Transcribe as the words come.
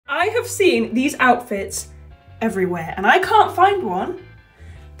I have seen these outfits everywhere and I can't find one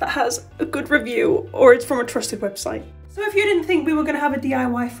that has a good review or it's from a trusted website. So if you didn't think we were going to have a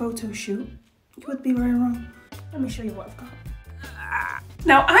DIY photo shoot, you would be very wrong. Let me show you what I've got.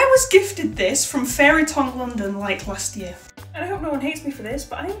 Now, I was gifted this from Fairy Tongue London like last year. And I hope no one hates me for this,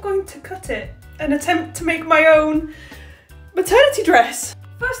 but I am going to cut it and attempt to make my own maternity dress.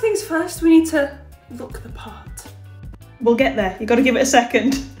 First things first, we need to look the part. We'll get there, you gotta give it a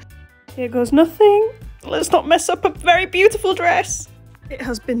second. Here goes nothing. Let's not mess up a very beautiful dress. It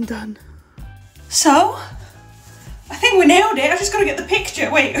has been done. So, I think we nailed it. I just gotta get the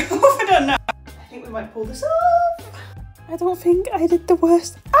picture. Wait, what have I done now? I think we might pull this off. I don't think I did the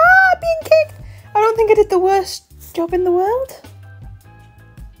worst. Ah, being kicked. I don't think I did the worst job in the world.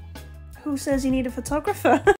 Who says you need a photographer?